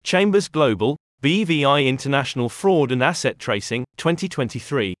Chambers Global, BVI International Fraud and Asset Tracing,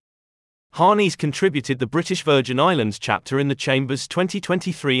 2023. Harneys contributed the British Virgin Islands chapter in the Chambers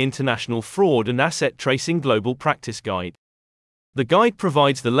 2023 International Fraud and Asset Tracing Global Practice Guide. The guide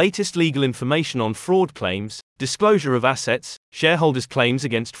provides the latest legal information on fraud claims, disclosure of assets, shareholders' claims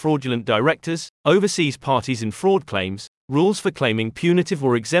against fraudulent directors, overseas parties in fraud claims, rules for claiming punitive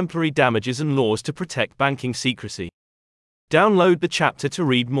or exemplary damages, and laws to protect banking secrecy. Download the chapter to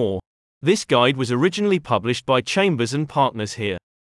read more. This guide was originally published by Chambers and Partners here.